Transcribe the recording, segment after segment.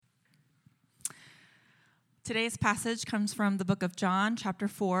Today's passage comes from the book of John, chapter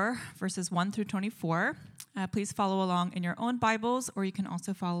 4, verses 1 through 24. Please follow along in your own Bibles, or you can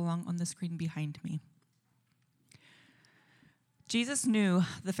also follow along on the screen behind me. Jesus knew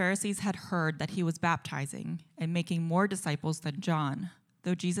the Pharisees had heard that he was baptizing and making more disciples than John.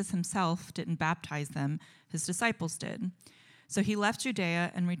 Though Jesus himself didn't baptize them, his disciples did. So he left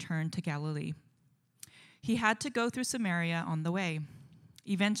Judea and returned to Galilee. He had to go through Samaria on the way.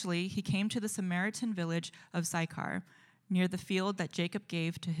 Eventually, he came to the Samaritan village of Sychar, near the field that Jacob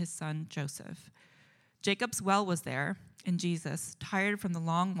gave to his son Joseph. Jacob's well was there, and Jesus, tired from the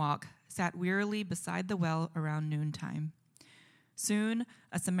long walk, sat wearily beside the well around noontime. Soon,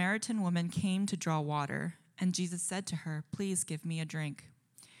 a Samaritan woman came to draw water, and Jesus said to her, "Please give me a drink."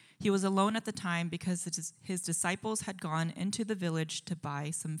 He was alone at the time because his disciples had gone into the village to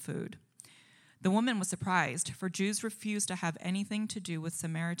buy some food. The woman was surprised, for Jews refused to have anything to do with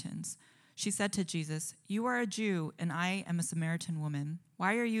Samaritans. She said to Jesus, "You are a Jew, and I am a Samaritan woman.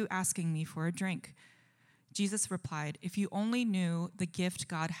 Why are you asking me for a drink?" Jesus replied, "If you only knew the gift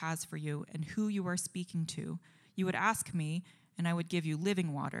God has for you and who you are speaking to, you would ask me, and I would give you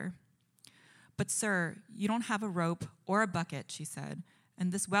living water." "But sir, you don't have a rope or a bucket," she said,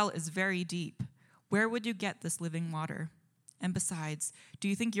 "and this well is very deep. Where would you get this living water? And besides, do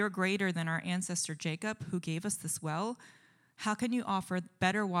you think you're greater than our ancestor Jacob, who gave us this well? How can you offer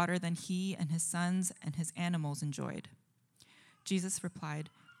better water than he and his sons and his animals enjoyed?" Jesus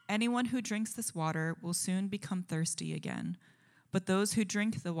replied, "Anyone who drinks this water will soon become thirsty again. But those who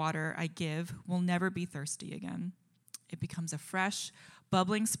drink the water I give will never be thirsty again. It becomes a fresh,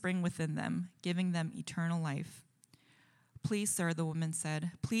 bubbling spring within them, giving them eternal life." "Please, sir," the woman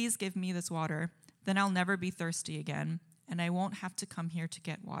said, "please give me this water. Then I'll never be thirsty again, and I won't have to come here to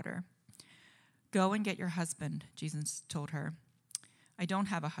get water." "Go and get your husband," Jesus told her. "I don't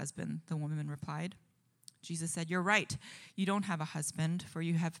have a husband," the woman replied. Jesus said, "You're right. You don't have a husband, for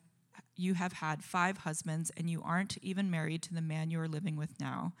you have had 5 husbands, and you aren't even married to the man you are living with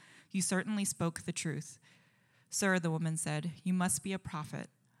now. You certainly spoke the truth." "Sir," the woman said, "you must be a prophet.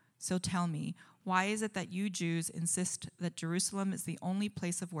 So tell me, why is it that you Jews insist that Jerusalem is the only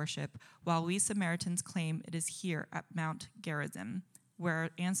place of worship, while we Samaritans claim it is here at Mount Gerizim, where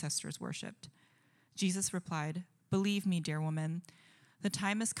our ancestors worshipped?" Jesus replied, "Believe me, dear woman, the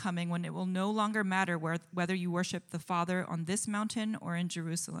time is coming when it will no longer matter whether you worship the Father on this mountain or in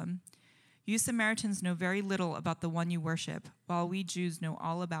Jerusalem. You Samaritans know very little about the one you worship, while we Jews know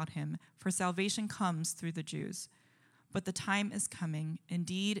all about him, for salvation comes through the Jews. But the time is coming,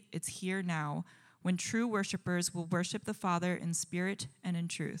 indeed it's here now, when true worshipers will worship the Father in spirit and in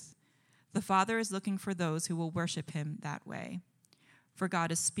truth. The Father is looking for those who will worship him that way. For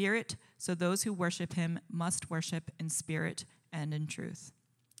God is spirit, so those who worship him must worship in spirit and in truth."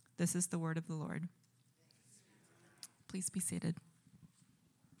 This is the word of the Lord. Please be seated.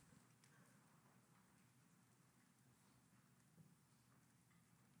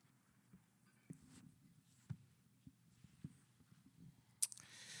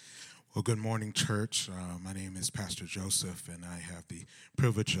 Well, good morning, church. My name is Pastor Joseph, and I have the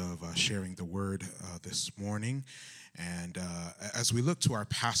privilege of sharing the word this morning. And as we look to our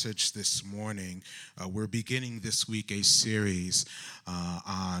passage this morning, we're beginning this week a series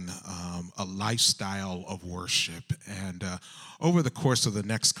on a lifestyle of worship. And over the course of the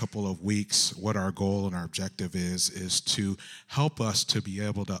next couple of weeks, what our goal and our objective is to help us to be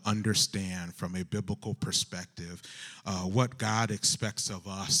able to understand from a biblical perspective what God expects of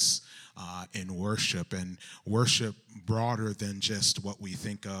us in worship, and worship broader than just what we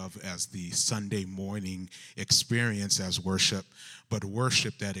think of as the Sunday morning experience as worship, but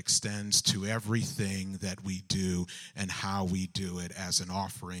worship that extends to everything that we do and how we do it as an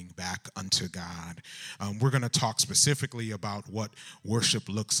offering back unto God. We're going to talk specifically about what worship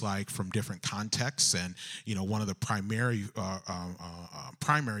looks like from different contexts, and one of the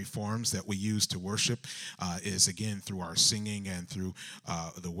primary forms that we use to worship is again through our singing and through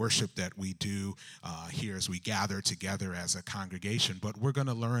the worship that we do here as we gather together as a congregation. But we're going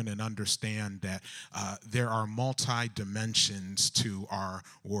to learn and understand that there are multi-dimensions to our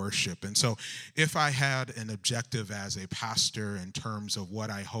worship. And so if I had an objective as a pastor in terms of what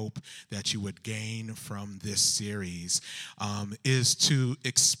I hope that you would gain from this series, is to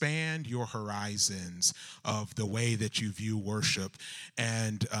expand your horizons of the way that you view worship.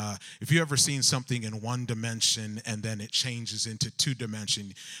 And if you've ever seen something in one dimension and then it changes into 2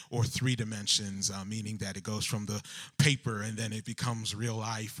 dimensions or 3 dimensions, meaning that it goes from the paper and then it becomes real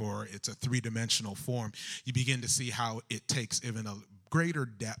life, or it's a 3-dimensional form, you begin to see how it takes even a greater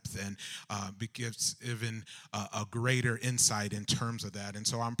depth and gives even a greater insight in terms of that. And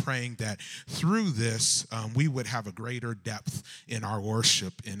so I'm praying that through this, we would have a greater depth in our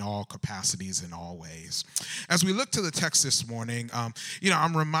worship in all capacities, in all ways. As we look to the text this morning,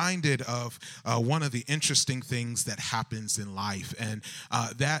 I'm reminded of one of the interesting things that happens in life, and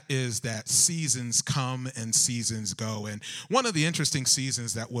that is that seasons come and seasons go. And one of the interesting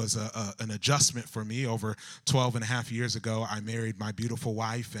seasons that was an adjustment for me over 12 and a half years ago, I married my beautiful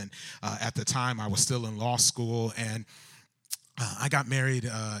wife, and at the time I was still in law school, and I got married.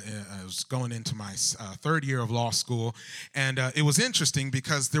 I was going into my third year of law school, and it was interesting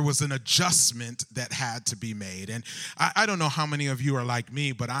because there was an adjustment that had to be made. And I don't know how many of you are like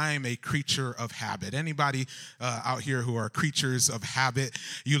me, but I am a creature of habit. Anybody out here who are creatures of habit?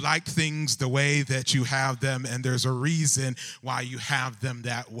 You like things the way that you have them, and there's a reason why you have them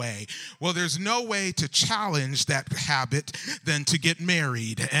that way. Well, there's no way to challenge that habit than to get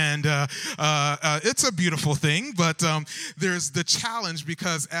married, and it's a beautiful thing, but there's the challenge,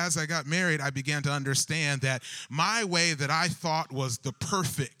 because as I got married, I began to understand that my way that I thought was the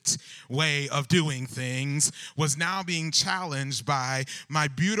perfect way of doing things was now being challenged by my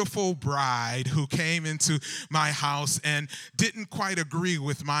beautiful bride who came into my house and didn't quite agree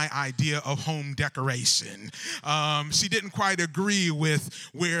with my idea of home decoration. She didn't quite agree with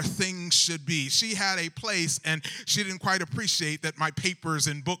where things should be. She had a place, and she didn't quite appreciate that my papers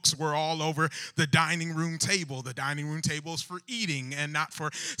and books were all over the dining room table. The dining room table is for eating and not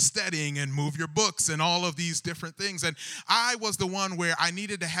for studying, and move your books and all of these different things. And I was the one where I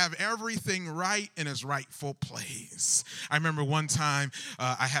needed to have everything right in its rightful place. I remember one time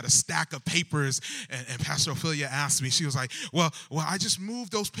I had a stack of papers, and Pastor Ophelia asked me, she was like, well, I just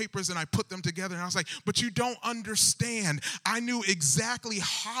moved those papers and I put them together. And I was like, but you don't understand. I knew exactly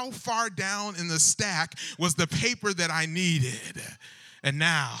how far down in the stack was the paper that I needed. And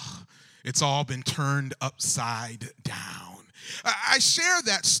now it's all been turned upside down. I share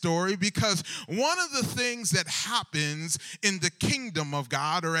that story because one of the things that happens in the kingdom of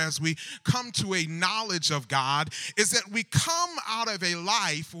God, or as we come to a knowledge of God, is that we come out of a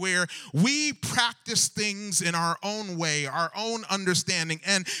life where we practice things in our own way, our own understanding.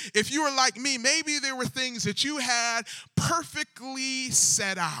 And if you were like me, maybe there were things that you had perfectly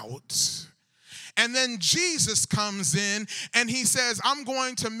set out. And then Jesus comes in and he says, I'm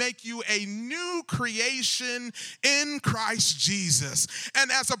going to make you a new creation in Christ Jesus.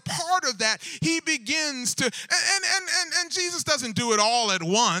 And as a part of that, he begins to, and Jesus doesn't do it all at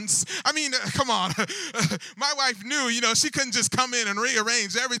once. I mean, come on. My wife knew, she couldn't just come in and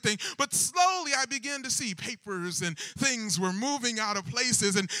rearrange everything. But slowly I began to see papers and things were moving out of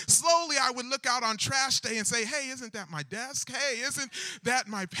places. And slowly I would look out on trash day and say, hey, isn't that my desk? Hey, isn't that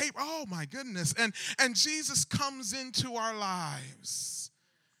my paper? Oh, my goodness. And Jesus comes into our lives,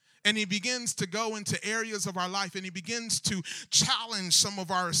 and he begins to go into areas of our life, and he begins to challenge some of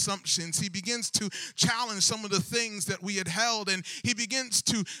our assumptions. He begins to challenge some of the things that we had held, and he begins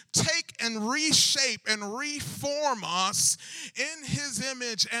to take and reshape and reform us in his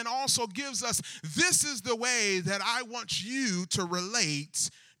image, and also gives us, this is the way that I want you to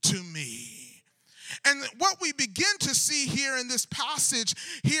relate to me. And what we begin to see here in this passage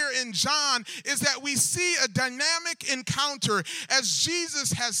here in John is that we see a dynamic encounter as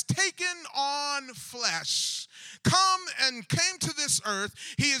Jesus has taken on flesh, came to this earth.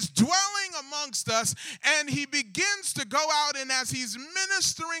 He is dwelling amongst us, and he begins to go out, and as he's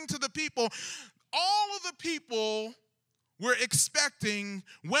ministering to the people, all of the people were expecting,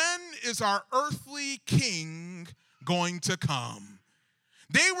 when is our earthly king going to come?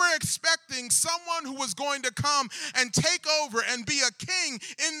 They were expecting someone who was going to come and take over and be a king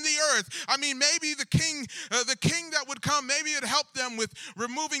in the earth. I mean, maybe the king that would come, maybe it'd help them with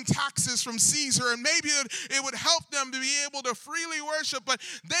removing taxes from Caesar, and maybe it would help them to be able to freely worship. But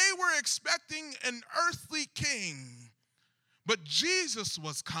they were expecting an earthly king. But Jesus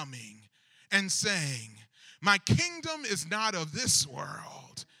was coming and saying, my kingdom is not of this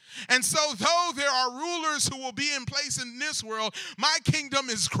world. And so though there are rulers who will be in place in this world, my kingdom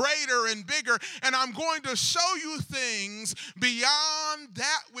is greater and bigger, and I'm going to show you things beyond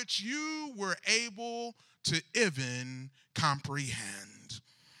that which you were able to even comprehend.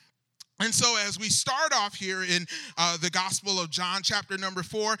 And so as we start off here in the Gospel of John, chapter number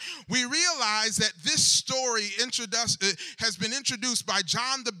 4, we realize that this story has been introduced by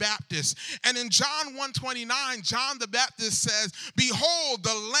John the Baptist. And in John 1:29, John the Baptist says, behold, the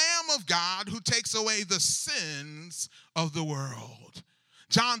Lamb of God who takes away the sins of the world.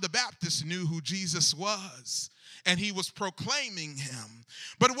 John the Baptist knew who Jesus was. and he was proclaiming him.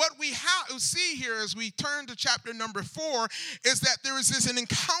 But what we see here as we turn to chapter number 4 is that there is an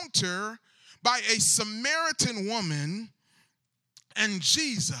encounter by a Samaritan woman and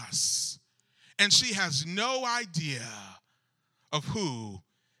Jesus, and she has no idea of who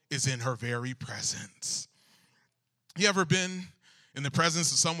is in her very presence. You ever been in the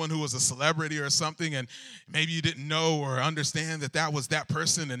presence of someone who was a celebrity or something, and maybe you didn't know or understand that that was that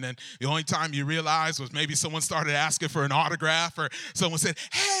person, and then the only time you realized was maybe someone started asking for an autograph, or someone said,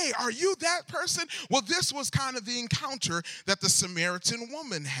 "Hey, are you that person?" Well, this was kind of the encounter that the Samaritan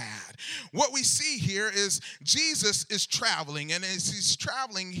woman had. What we see here is Jesus is traveling, and as he's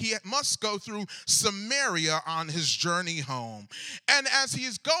traveling, he must go through Samaria on his journey home. And as he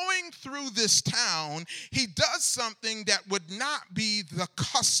is going through this town, he does something that would not be the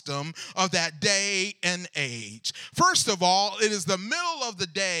custom of that day and age. First of all, it is the middle of the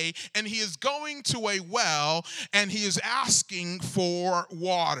day, and he is going to a well, and he is asking for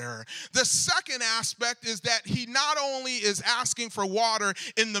water. The second aspect is that he not only is asking for water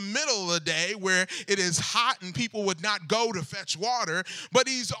in the middle of the day where it is hot and people would not go to fetch water, but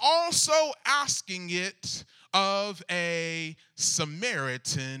he's also asking it of a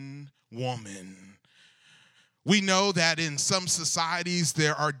Samaritan woman. We know that in some societies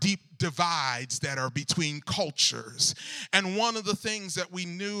there are deep divides that are between cultures. And one of the things that we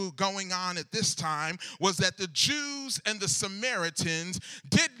knew going on at this time was that the Jews and the Samaritans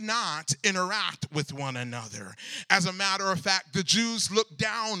did not interact with one another. As a matter of fact, the Jews looked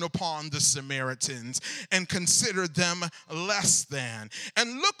down upon the Samaritans and considered them less than.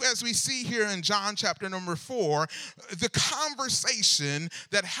 And look, as we see here in John chapter number 4, the conversation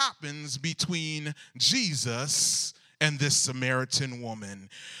that happens between Jesus and this Samaritan woman.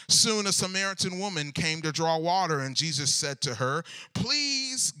 Soon a Samaritan woman came to draw water, and Jesus said to her,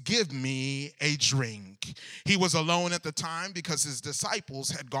 "Please give me a drink." He was alone at the time because his disciples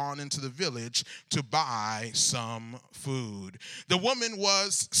had gone into the village to buy some food. The woman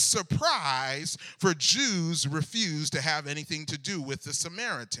was surprised, for Jews refused to have anything to do with the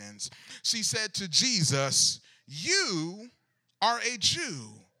Samaritans. She said to Jesus, "You are a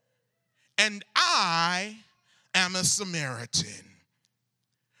Jew, and I am a Samaritan.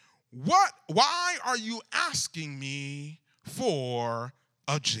 Why are you asking me for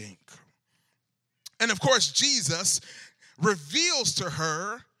a drink?" And of course, Jesus reveals to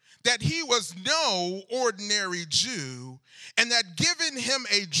her that he was no ordinary Jew, and that giving him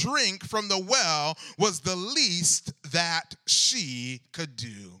a drink from the well was the least that she could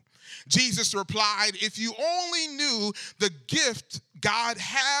do. Jesus replied, "If you only knew the gift God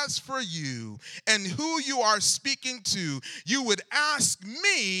has for you and who you are speaking to, you would ask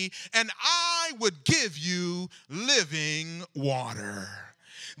me, and I would give you living water."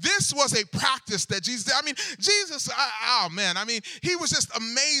 This was a practice that Jesus, he was just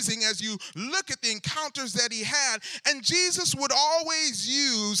amazing as you look at the encounters that he had. And Jesus would always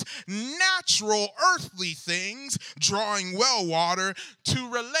use natural earthly things, drawing well water, to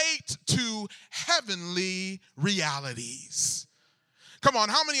relate to heavenly realities. Come on,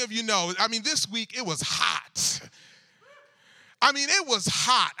 how many of you know, this week it was hot. It was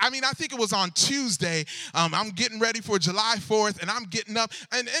hot. I think it was on Tuesday. I'm getting ready for July 4th, and I'm getting up.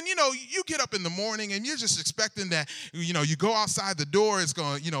 And you get up in the morning, and you're just expecting that, you go outside the door, it's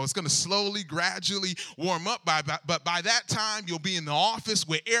going to slowly, gradually warm up. But by that time, you'll be in the office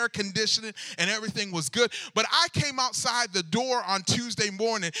with air conditioning, and everything was good. But I came outside the door on Tuesday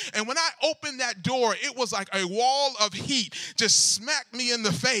morning, and when I opened that door, it was like a wall of heat just smacked me in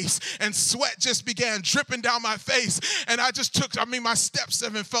the face, and sweat just began dripping down my face. And I just took, my steps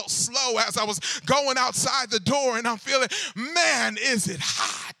even felt slow as I was going outside the door, and I'm feeling, man, is it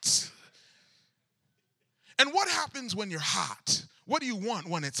hot? And what happens when you're hot? What do you want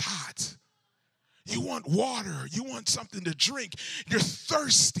when it's hot? You want water. You want something to drink. You're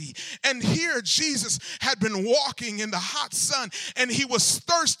thirsty. And here Jesus had been walking in the hot sun, and he was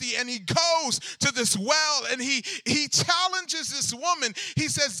thirsty, and he goes to this well, and he challenges this woman. He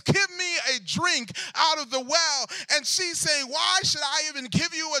says, "Give me a drink out of the well." And she's saying, "Why should I even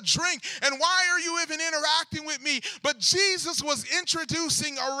give you a drink? And why are you even interacting with me?" But Jesus was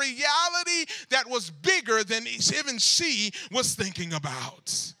introducing a reality that was bigger than even she was thinking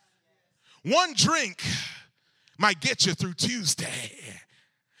about. One drink might get you through Tuesday,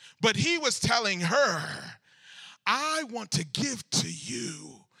 but he was telling her, "I want to give to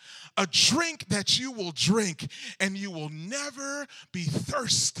you a drink that you will drink, and you will never be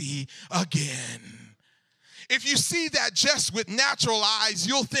thirsty again." If you see that just with natural eyes,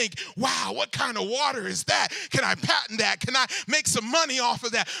 you'll think, wow, what kind of water is that? Can I patent that? Can I make some money off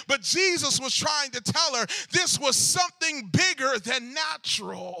of that? But Jesus was trying to tell her this was something bigger than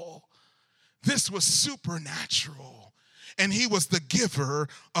natural. This was supernatural. And he was the giver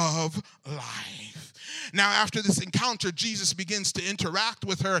of life. Now, after this encounter, Jesus begins to interact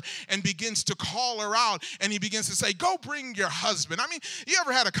with her and begins to call her out. And he begins to say, go bring your husband. I mean, you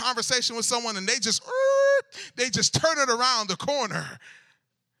ever had a conversation with someone and they just turn it around the corner?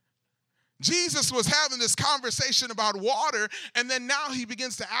 Jesus was having this conversation about water, and then now he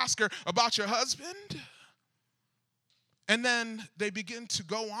begins to ask her about your husband. And then they begin to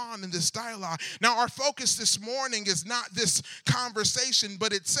go on in this dialogue. Now, our focus this morning is not this conversation,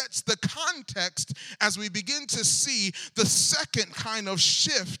 but it sets the context as we begin to see the second kind of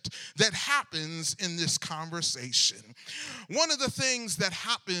shift that happens in this conversation. One of the things that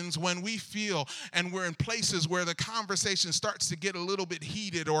happens when we feel and we're in places where the conversation starts to get a little bit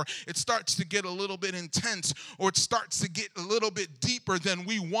heated, or it starts to get a little bit intense, or it starts to get a little bit deeper than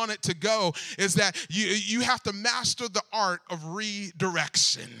we want it to go, is that you have to master the art of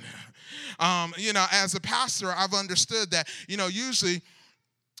redirection. As a pastor, I've understood that, usually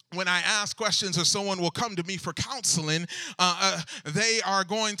when I ask questions or someone will come to me for counseling, they are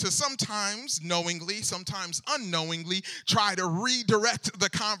going to sometimes knowingly, sometimes unknowingly try to redirect the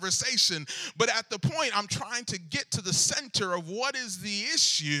conversation. But at the point, I'm trying to get to the center of what is the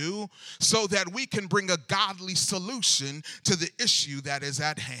issue so that we can bring a godly solution to the issue that is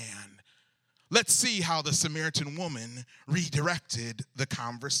at hand. Let's see how the Samaritan woman redirected the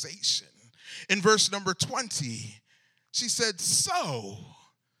conversation. In verse number 20, she said, so.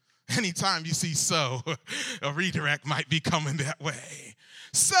 Anytime you see so, a redirect might be coming that way.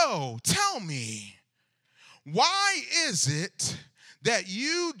 So, tell me, why is it that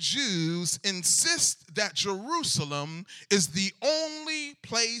you Jews insist that Jerusalem is the only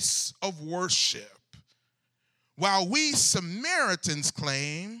place of worship, while we Samaritans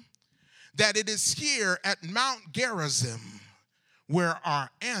claim that it is here at Mount Gerizim where our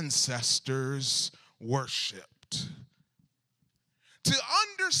ancestors worshiped? To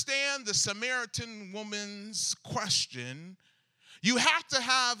understand the Samaritan woman's question, you have to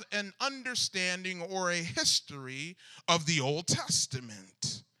have an understanding or a history of the Old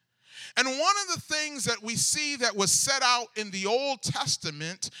Testament. And one of the things that we see that was set out in the Old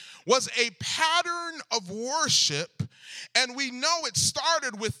Testament was a pattern of worship. And we know it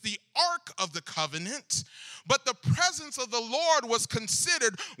started with the Ark of the Covenant, but the presence of the Lord was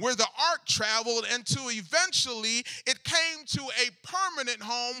considered where the ark traveled, and to eventually it came to a permanent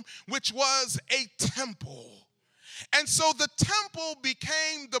home, which was a temple. And so the temple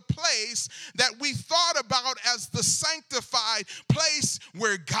became the place that we thought about as the sanctified place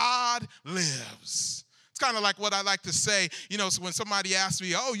where God lives. It's kind of like what I like to say, so when somebody asks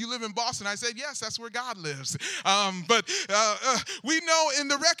me, oh, you live in Boston? I said, yes, that's where God lives. But we know in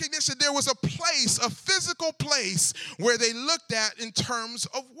the recognition there was a place, a physical place where they looked at in terms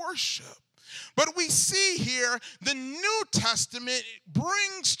of worship. But we see here the New Testament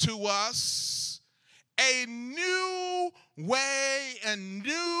brings to us a new way and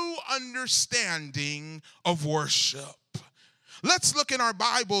new understanding of worship. Let's look in our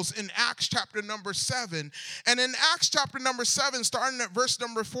Bibles in Acts chapter number 7. And in Acts chapter number 7, starting at verse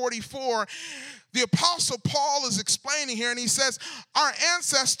number 44, the Apostle Paul is explaining here, and he says, our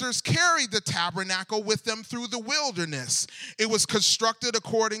ancestors carried the tabernacle with them through the wilderness. It was constructed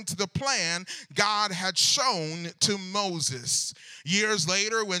according to the plan God had shown to Moses. Years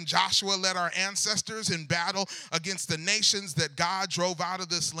later, when Joshua led our ancestors in battle against the nations that God drove out of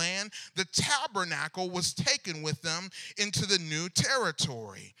this land, the tabernacle was taken with them into the new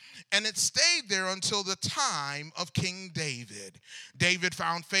territory. And it stayed there until the time of King David. David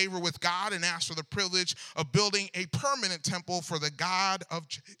found favor with God and asked for the privilege of building a permanent temple for the God of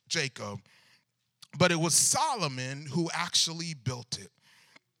Jacob. But it was Solomon who actually built it.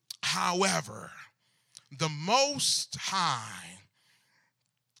 However, the Most High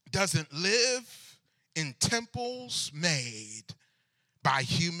doesn't live in temples made by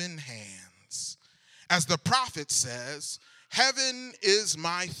human hands. As the prophet says, heaven is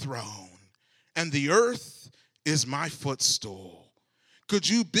my throne, and the earth is my footstool. Could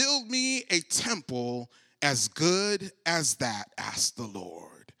you build me a temple as good as that? Asked the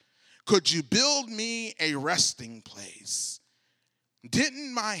Lord. Could you build me a resting place?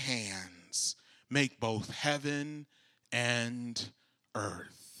 Didn't my hands make both heaven and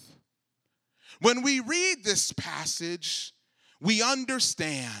earth? When we read this passage, we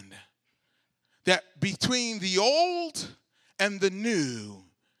understand that between the old and the new,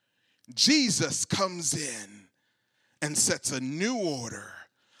 Jesus comes in and sets a new order,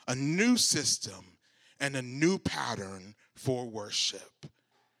 a new system, and a new pattern for worship.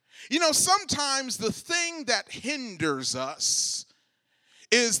 You know, sometimes the thing that hinders us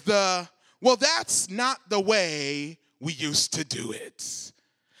is that's not the way we used to do it.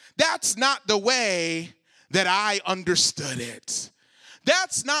 That's not the way that I understood it.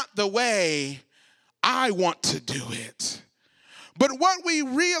 That's not the way I want to do it. But what we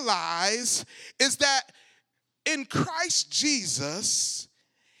realize is that in Christ Jesus,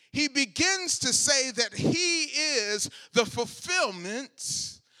 he begins to say that he is the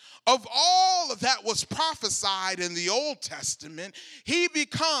fulfillment of all that was prophesied in the Old Testament. He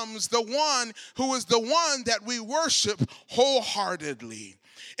becomes the one who is the one that we worship wholeheartedly.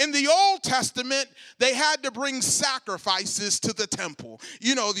 In the Old Testament, they had to bring sacrifices to the temple.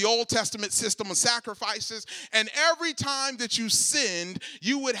 You know, the Old Testament system of sacrifices. And every time that you sinned,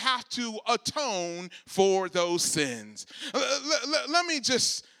 you would have to atone for those sins. Let me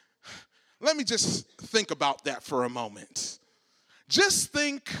just think about that for a moment. Just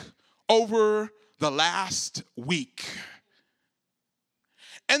think over the last week.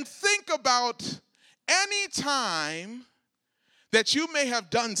 And think about any time that you may have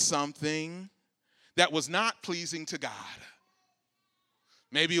done something that was not pleasing to God.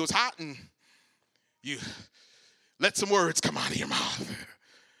 Maybe it was hot and you let some words come out of your mouth.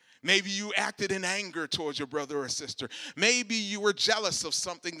 Maybe you acted in anger towards your brother or sister. Maybe you were jealous of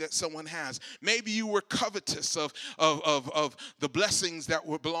something that someone has. Maybe you were covetous of the blessings that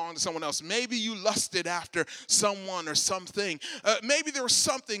would belong to someone else. Maybe you lusted after someone or something. Maybe there was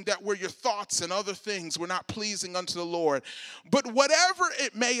something that where your thoughts and other things were not pleasing unto the Lord. But whatever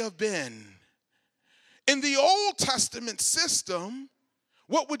it may have been, in the Old Testament system,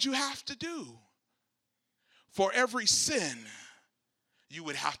 what would you have to do? For every sin, you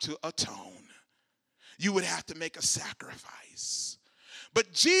would have to atone. You would have to make a sacrifice.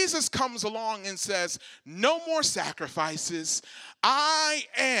 But Jesus comes along and says, no more sacrifices. I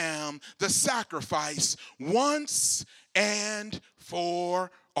am the sacrifice once and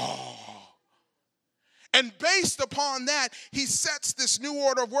for all. And based upon that, he sets this new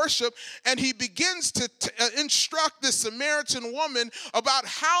order of worship, and he begins to instruct this Samaritan woman about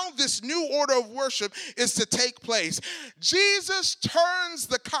how this new order of worship is to take place. Jesus turns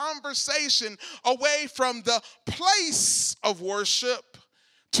the conversation away from the place of worship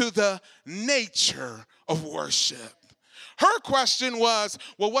to the nature of worship. Her question was,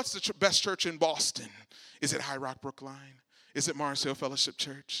 well, what's the best church in Boston? Is it High Rock Brookline? Is it Mars Hill Fellowship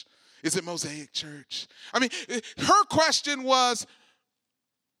Church? Is it Mosaic Church? I mean, her question was,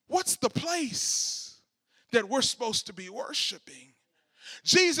 what's the place that we're supposed to be worshiping?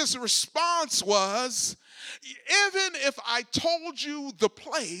 Jesus' response was, even if I told you the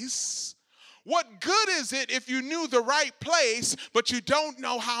place, what good is it if you knew the right place, but you don't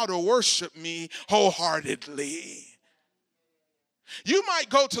know how to worship me wholeheartedly? You might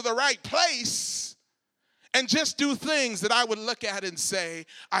go to the right place and just do things that I would look at and say,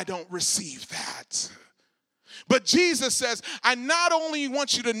 I don't receive that. But Jesus says, I not only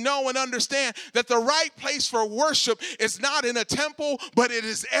want you to know and understand that the right place for worship is not in a temple, but it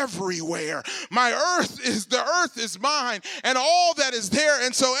is everywhere. The earth is mine and all that is there.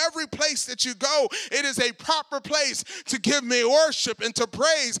 And so every place that you go, it is a proper place to give me worship and to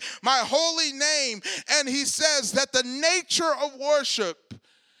praise my holy name. And he says that the nature of worship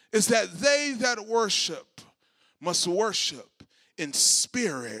is that they that worship must worship in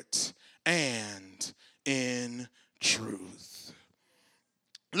spirit and in truth.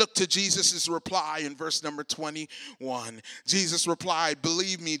 Look to Jesus' reply in verse number 21. Jesus replied,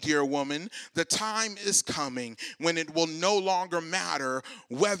 believe me, dear woman, the time is coming when it will no longer matter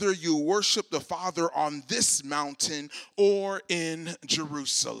whether you worship the Father on this mountain or in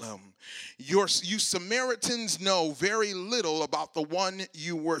Jerusalem. You Samaritans know very little about the one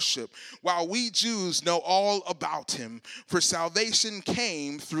you worship, while we Jews know all about him. For salvation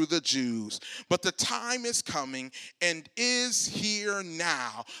came through the Jews. But the time is coming and is here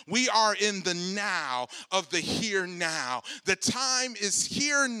now. We are in the now of the here now. The time is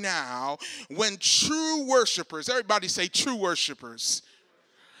here now when true worshipers, everybody say true worshipers.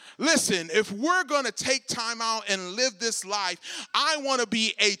 Listen, if we're going to take time out and live this life, I want to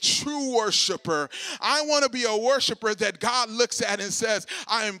be a true worshiper. I want to be a worshiper that God looks at and says,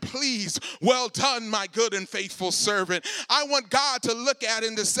 I am pleased. Well done, my good and faithful servant. I want God to look at it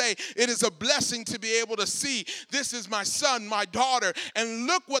and to say, it is a blessing to be able to see, this is my son, my daughter, and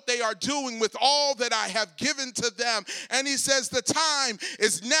look what they are doing with all that I have given to them. And he says, the time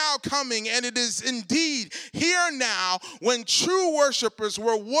is now coming, and it is indeed here now when true worshipers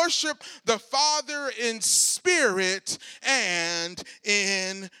were worshiping worship the Father in spirit and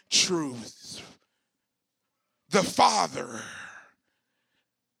in truth. The Father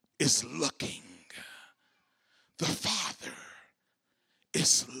is looking. The Father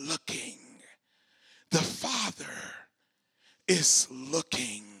is looking. The Father is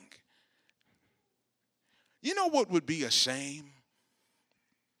looking. You know what would be a shame?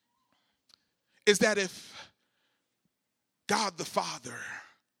 Is that if God the Father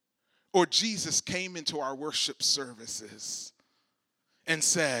or Jesus came into our worship services and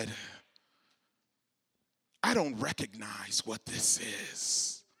said, I don't recognize what this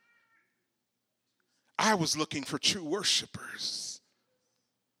is. I was looking for true worshipers,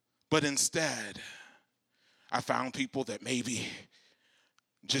 but instead, I found people that maybe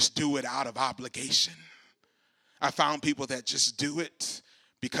just do it out of obligation. I found people that just do it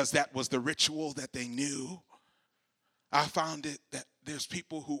because that was the ritual that they knew. I found it that there's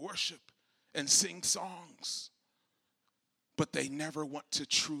people who worship and sing songs, but they never want to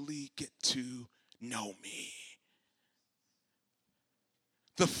truly get to know me.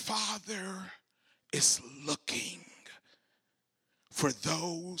 The Father is looking for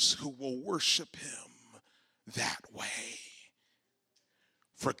those who will worship him that way.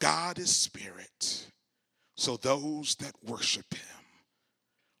 For God is spirit, so those that worship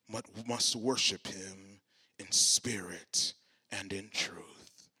him must worship him in spirit and in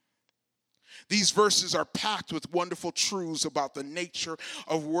truth. These verses are packed with wonderful truths about the nature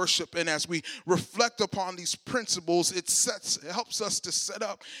of worship. And as we reflect upon these principles, it helps us to set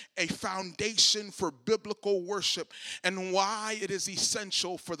up a foundation for biblical worship and why it is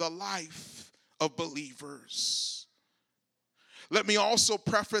essential for the life of believers. Let me also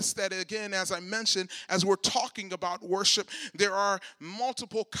preface that again, as I mentioned, as we're talking about worship, there are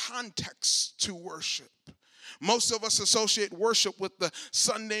multiple contexts to worship. Most of us associate worship with the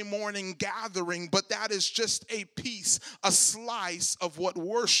Sunday morning gathering, but that is just a piece, a slice of what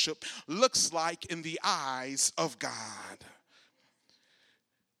worship looks like in the eyes of God.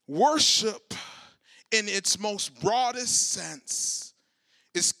 Worship, in its most broadest sense,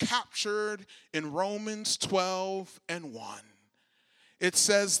 is captured in Romans 12:1. It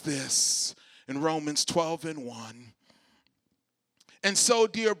says this in Romans 12:1. And so,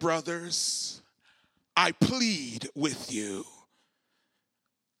 dear brothers, I plead with you.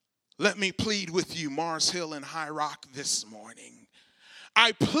 Let me plead with you, Mars Hill and High Rock, this morning.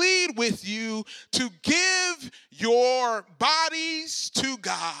 I plead with you to give your bodies to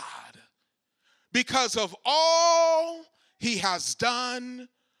God because of all he has done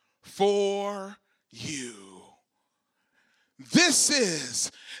for you. This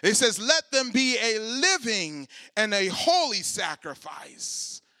is, it says, let them be a living and a holy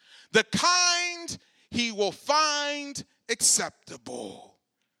sacrifice, the kind he will find acceptable.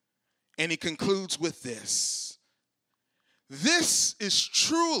 And he concludes with this. This is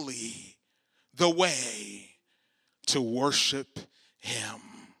truly the way to worship him.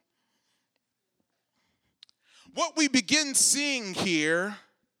 What we begin seeing here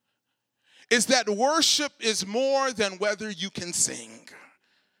is that worship is more than whether you can sing.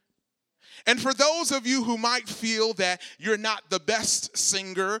 And for those of you who might feel that you're not the best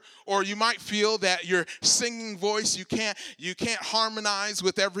singer, or you might feel that your singing voice, you can't harmonize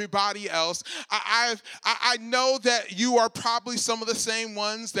with everybody else, I know that you are probably some of the same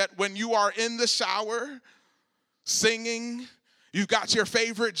ones that when you are in the shower singing, you've got your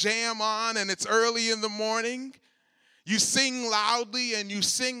favorite jam on and it's early in the morning, you sing loudly and you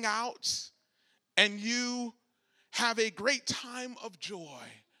sing out and you have a great time of joy.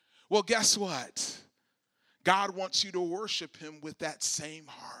 Well, guess what? God wants you to worship him with that same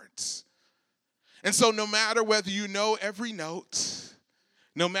heart. And so no matter whether you know every note,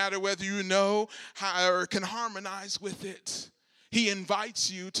 no matter whether you know how or can harmonize with it, he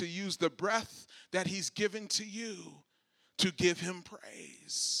invites you to use the breath that he's given to you to give him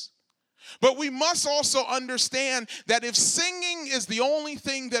praise. But we must also understand that if singing is the only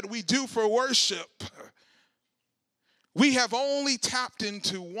thing that we do for worship, we have only tapped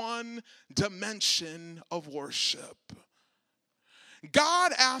into one dimension of worship.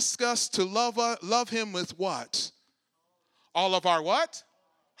 God asks us to love him with what? All of our what?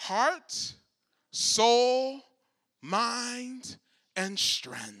 Heart, soul, mind, and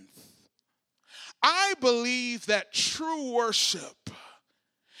strength. I believe that true worship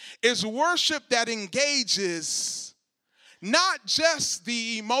is worship that engages not just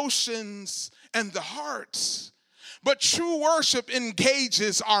the emotions and the hearts, but true worship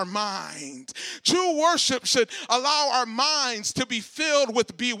engages our mind. True worship should allow our minds to be filled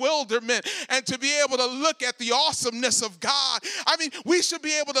with bewilderment and to be able to look at the awesomeness of God. I mean, we should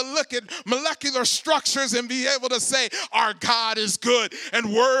be able to look at molecular structures and be able to say, our God is good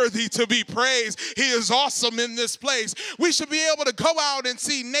and worthy to be praised. He is awesome in this place. We should be able to go out and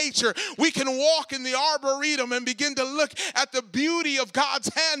see nature. We can walk in the arboretum and begin to look at the beauty of God's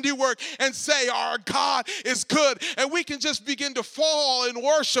handiwork and say, our God is good. And we can just begin to fall in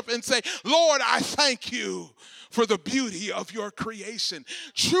worship and say, Lord, I thank you for the beauty of your creation.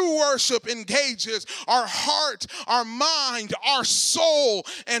 True worship engages our heart, our mind, our soul,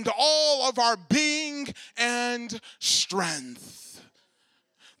 and all of our being and strength.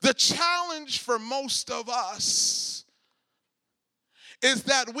 The challenge for most of us is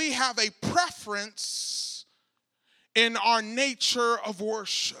that we have a preference in our nature of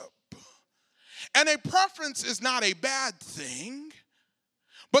worship. And a preference is not a bad thing.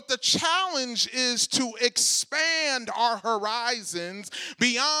 But the challenge is to expand our horizons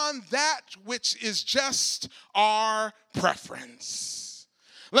beyond that which is just our preference.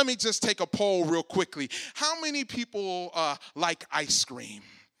 Let me just take a poll real quickly. How many people like ice cream?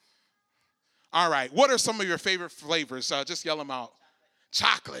 All right. What are some of your favorite flavors? Just yell them out.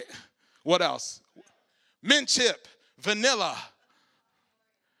 Chocolate. What else? Mint chip. Vanilla.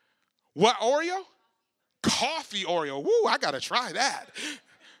 What, Oreo? Coffee Oreo. Woo, I got to try that.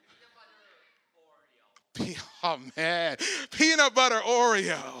 Oh, man. Peanut butter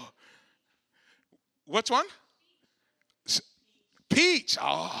Oreo. Which one? Peach.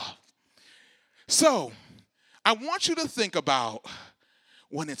 Oh. So, I want you to think about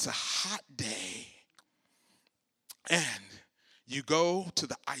when it's a hot day and you go to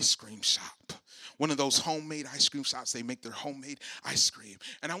the ice cream shop. One of those homemade ice cream shops, they make their homemade ice cream.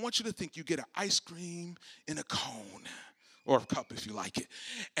 And I want you to think you get an ice cream in a cone. Or a cup if you like it.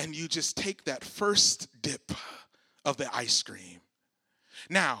 And you just take that first dip of the ice cream.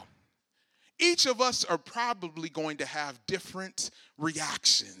 Now, each of us are probably going to have different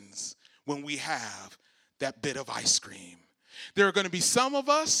reactions when we have that bit of ice cream. There are going to be some of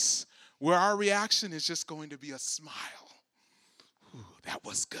us where our reaction is just going to be a smile. Ooh, that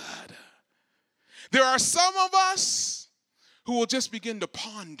was good. There are some of us who will just begin to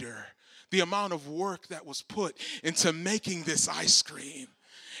ponder the amount of work that was put into making this ice cream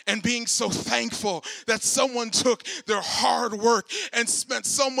and being so thankful that someone took their hard work and spent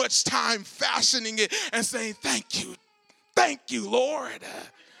so much time fashioning it and saying, thank you, Lord,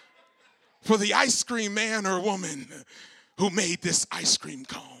 for the ice cream man or woman who made this ice cream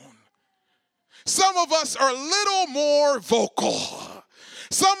cone. Some of us are a little more vocal.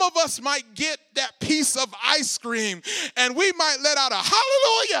 Some of us might get that piece of ice cream and we might let out a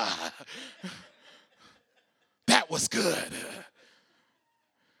hallelujah. That was good.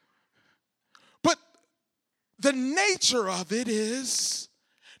 But the nature of it is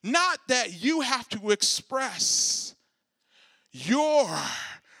not that you have to express your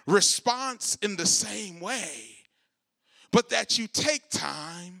response in the same way, but that you take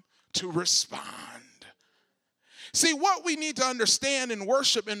time to respond. See, what we need to understand in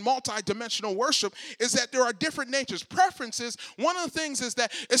worship, in multidimensional worship, is that there are different natures, preferences. One of the things is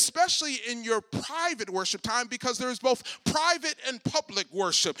that, especially in your private worship time, because there is both private and public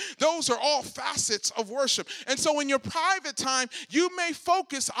worship. Those are all facets of worship. And so in your private time, you may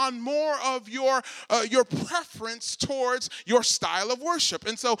focus on more of your preference towards your style of worship.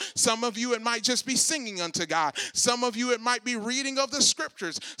 And so some of you, it might just be singing unto God. Some of you, it might be reading of the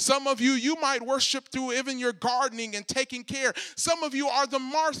scriptures. Some of you, you might worship through even your gardening and taking care. Some of you are the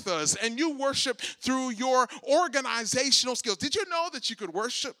Marthas and you worship through your organizational skills. Did you know that you could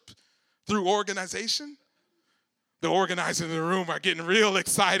worship through organization? The organizers in the room are getting real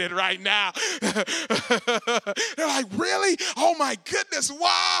excited right now. They're like, really? Oh my goodness,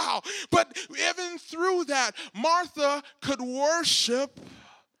 wow. But even through that, Martha could worship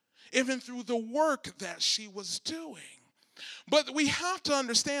even through the work that she was doing. But we have to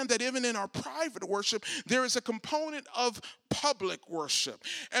understand that even in our private worship, there is a component of public worship.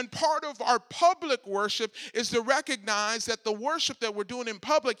 And part of our public worship is to recognize that the worship that we're doing in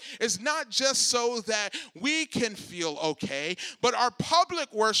public is not just so that we can feel okay, but our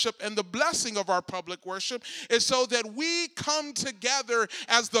public worship and the blessing of our public worship is so that we come together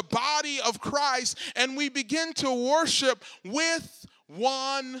as the body of Christ and we begin to worship with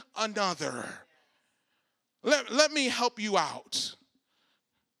one another. Let me help you out.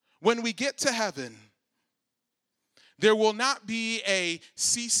 When we get to heaven, there will not be a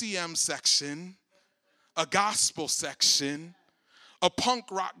CCM section, a gospel section, a punk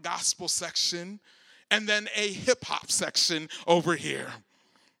rock gospel section, and then a hip hop section over here.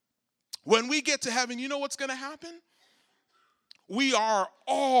 When we get to heaven, you know what's going to happen? We are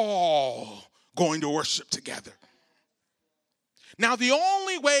all going to worship together. Now, the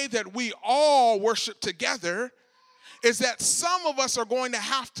only way that we all worship together is that some of us are going to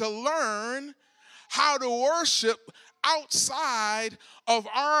have to learn how to worship outside of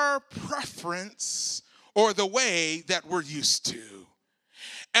our preference or the way that we're used to.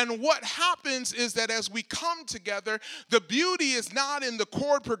 And what happens is that as we come together, the beauty is not in the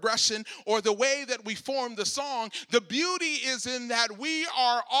chord progression or the way that we form the song. The beauty is in that we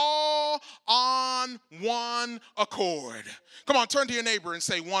are all on one accord. Come on, turn to your neighbor and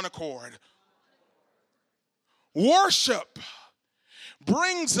say one accord. Worship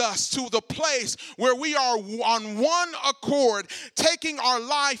brings us to the place where we are on one accord, taking our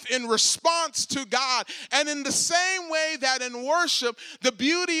life in response to God. And in the same way that in worship, the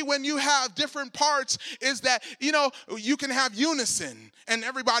beauty when you have different parts is that, you can have unison and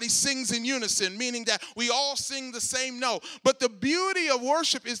everybody sings in unison, meaning that we all sing the same note. But the beauty of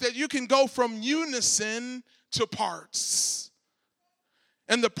worship is that you can go from unison to parts.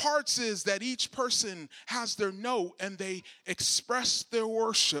 And the parts is that each person has their note and they express their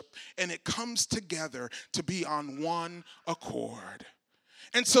worship and it comes together to be on one accord.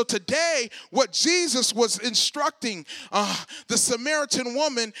 And so today, what Jesus was instructing the Samaritan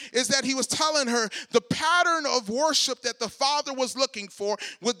woman is that he was telling her the pattern of worship that the Father was looking for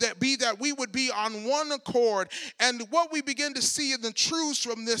would that be that we would be on one accord. And what we begin to see in the truths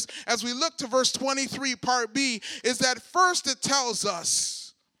from this as we look to verse 23, part B, is that first it tells us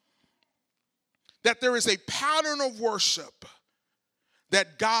that there is a pattern of worship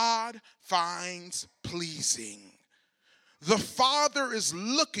that God finds pleasing. The Father is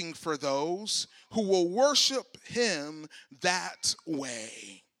looking for those who will worship him that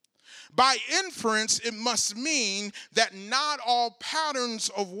way. By inference, it must mean that not all patterns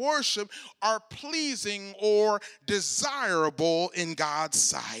of worship are pleasing or desirable in God's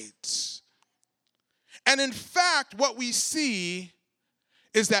sight. And in fact, what we see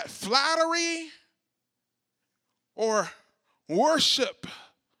is that flattery or worship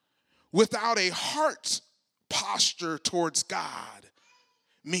without a heart posture towards God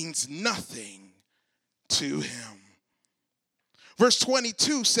means nothing to him. Verse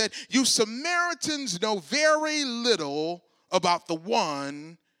 22 said, "You Samaritans know very little about the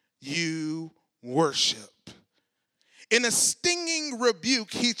one you worship." In a stinging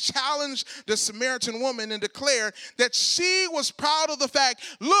rebuke, he challenged the Samaritan woman and declared that she was proud of the fact,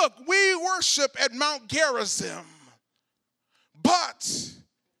 look, we worship at Mount Gerizim. But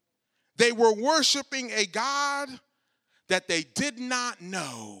they were worshiping a God that they did not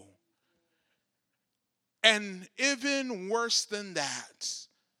know. And even worse than that,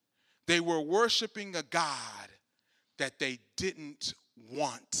 they were worshiping a God that they didn't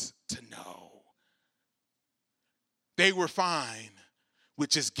want to know. They were fine with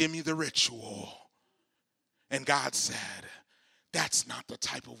just give me the ritual. And God said, that's not the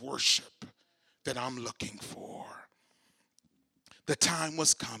type of worship that I'm looking for. The time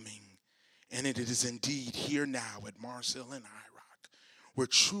was coming, and it is indeed here now at Mars Hill and IROC, where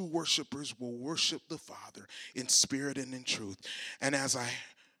true worshipers will worship the Father in spirit and in truth. And as I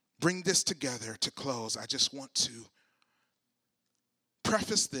bring this together to close, I just want to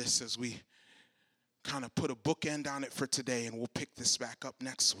preface this as we kind of put a bookend on it for today, and we'll pick this back up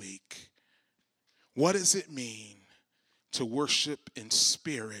next week. What does it mean to worship in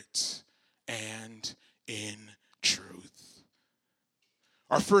spirit and in truth?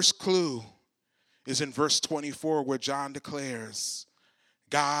 Our first clue is in verse 24, where John declares,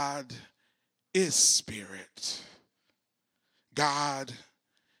 God is spirit. God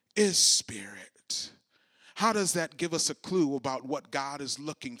is spirit. How does that give us a clue about what God is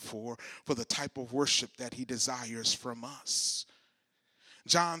looking for the type of worship that he desires from us?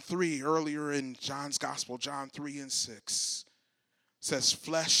 John 3, earlier in John's gospel, John 3 and 6, says,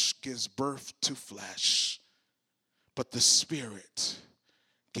 flesh gives birth to flesh, but the spirit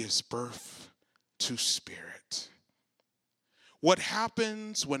gives birth to spirit. What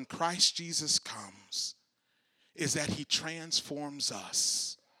happens when Christ Jesus comes is that he transforms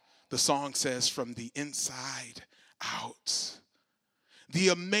us. The song says, from the inside out. The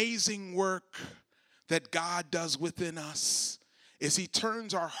amazing work that God does within us is he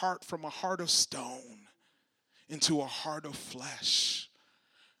turns our heart from a heart of stone into a heart of flesh.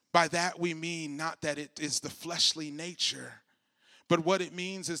 By that we mean not that it is the fleshly nature, But what it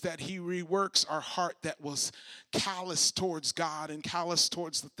means is that he reworks our heart that was callous towards God and callous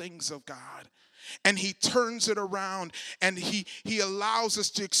towards the things of God. And he turns it around, and he allows us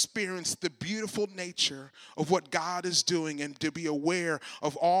to experience the beautiful nature of what God is doing and to be aware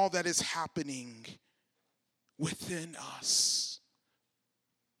of all that is happening within us.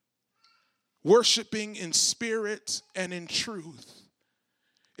 Worshiping in spirit and in truth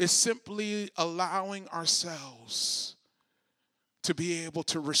is simply allowing ourselves to be able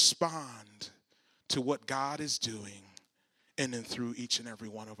to respond to what God is doing in and through each and every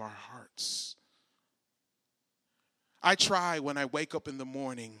one of our hearts. I try when I wake up in the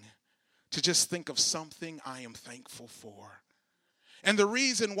morning to just think of something I am thankful for. And the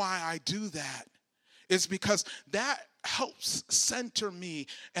reason why I do that is because that helps center me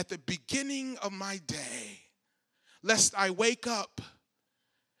at the beginning of my day, lest I wake up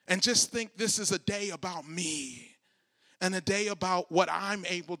and just think this is a day about me and a day about what I'm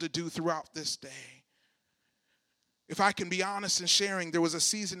able to do throughout this day. If I can be honest in sharing, there was a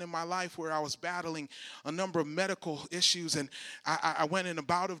season in my life where I was battling a number of medical issues, and I went in a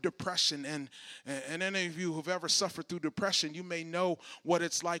bout of depression. And any of you who've ever suffered through depression, you may know what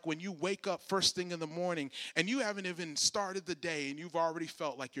it's like when you wake up first thing in the morning and you haven't even started the day and you've already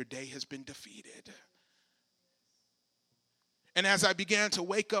felt like your day has been defeated. And as I began to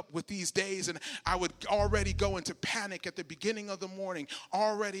wake up with these days, and I would already go into panic at the beginning of the morning,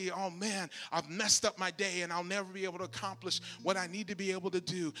 already, oh man, I've messed up my day and I'll never be able to accomplish what I need to be able to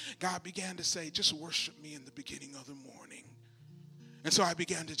do. God began to say, just worship me in the beginning of the morning. And so I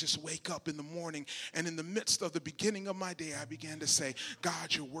began to just wake up in the morning, and in the midst of the beginning of my day, I began to say,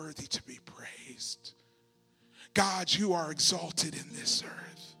 God, you're worthy to be praised. God, you are exalted in this earth.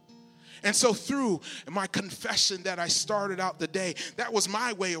 And so through my confession that I started out the day, that was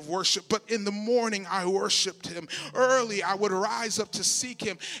my way of worship. But in the morning, I worshiped him. Early, I would rise up to seek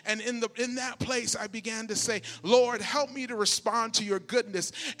him. And in that place, I began to say, Lord, help me to respond to your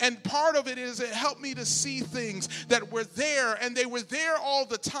goodness. And part of it is it helped me to see things that were there, and they were there all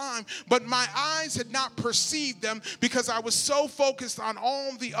the time, but my eyes had not perceived them because I was so focused on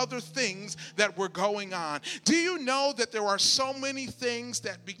all the other things that were going on. Do you know that there are so many things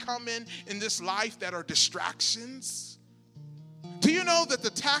that become in this life that are distractions? Do you know that the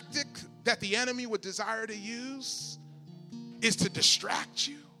tactic that the enemy would desire to use is to distract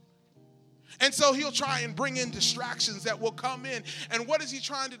you? And so he'll try and bring in distractions that will come in. And what is he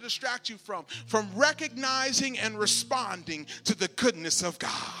trying to distract you from? From recognizing and responding to the goodness of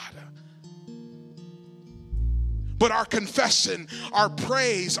God. But our confession, our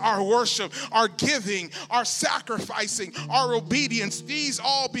praise, our worship, our giving, our sacrificing, our obedience, these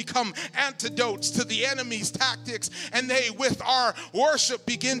all become antidotes to the enemy's tactics. And they, with our worship,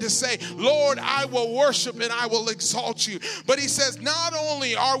 begin to say, Lord, I will worship and I will exalt you. But he says, not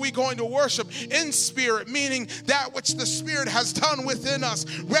only are we going to worship in spirit, meaning that which the Spirit has done within us,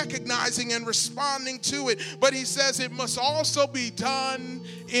 recognizing and responding to it, but he says it must also be done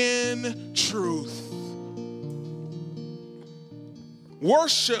in truth.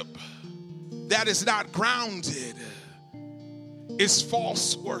 Worship that is not grounded is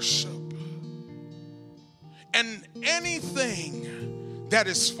false worship. And anything that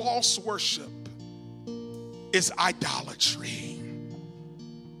is false worship is idolatry.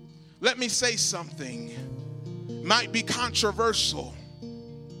 Let me say something. Might be controversial,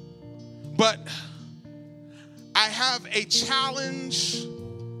 but I have a challenge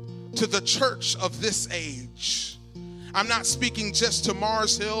to the church of this age. I'm not speaking just to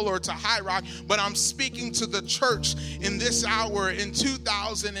Mars Hill or to High Rock, but I'm speaking to the church in this hour in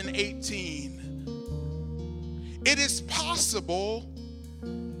 2018. It is possible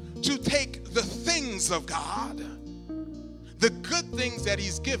to take the things of God, the good things that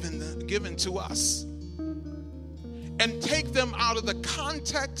he's given to us, and take them out of the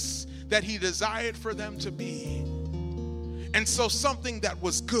context that he desired for them to be. And so something that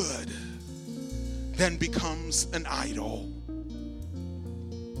was good then becomes an idol.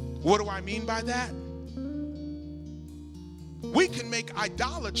 What do I mean by that? We can make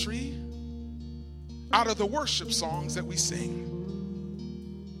idolatry out of the worship songs that we sing.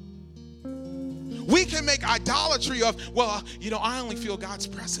 We can make idolatry of, well, I only feel God's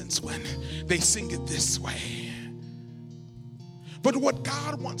presence when they sing it this way. But what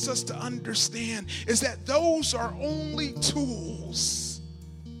God wants us to understand is that those are only tools,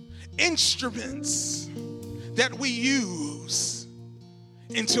 instruments that we use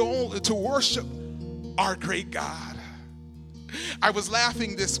to worship our great God. I was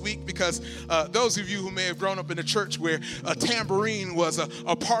laughing this week because those of you who may have grown up in a church where a tambourine was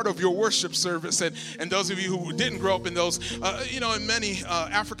a part of your worship service, and those of you who didn't grow up in those, in many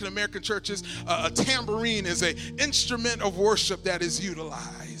African-American churches, a tambourine is an instrument of worship that is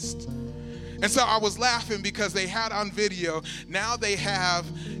utilized. And so I was laughing because they had on video, now they have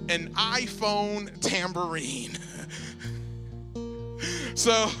an iPhone tambourine.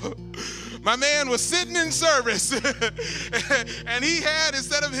 So my man was sitting in service and he had,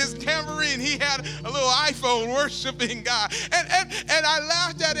 instead of his tambourine, he had a little iPhone worshiping God. And I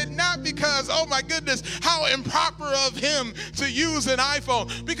laughed at it not because, oh my goodness, how improper of him to use an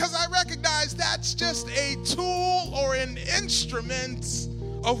iPhone, because I recognize that's just a tool or an instrument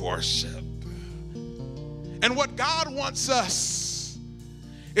of worship. And what God wants us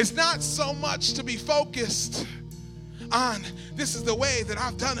is not so much to be focused on, this is the way that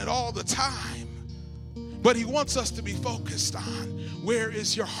I've done it all the time, but he wants us to be focused on, where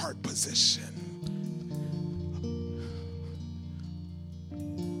is your heart position?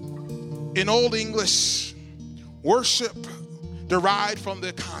 In Old English, worship derived from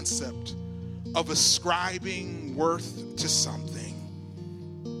the concept of ascribing worth to something.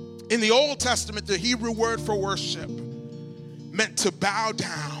 In the Old Testament, the Hebrew word for worship meant to bow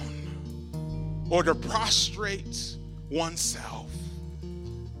down or to prostrate oneself.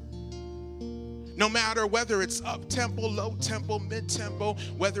 No matter whether it's up tempo, low tempo, mid tempo,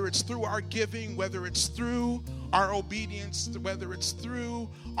 whether it's through our giving, whether it's through our obedience, whether it's through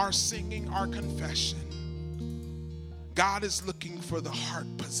our singing, our confession, God is looking for the heart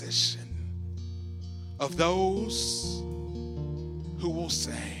position of those who will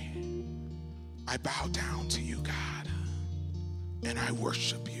say, I bow down to you, God, and I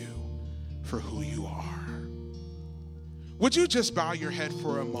worship you for who you are. Would you just bow your head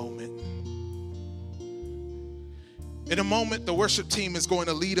for a moment? In a moment, the worship team is going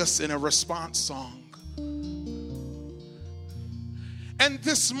to lead us in a response song. And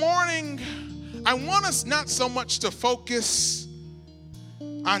this morning, I want us not so much to focus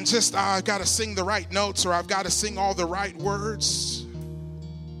on just, I've got to sing the right notes or I've got to sing all the right words.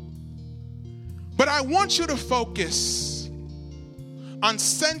 But I want you to focus on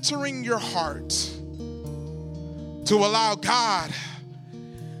centering your heart to allow God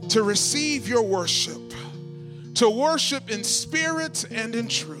to receive your worship, to worship in spirit and in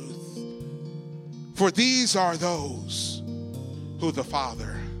truth. For these are those who the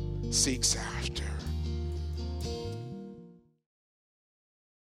Father seeks after.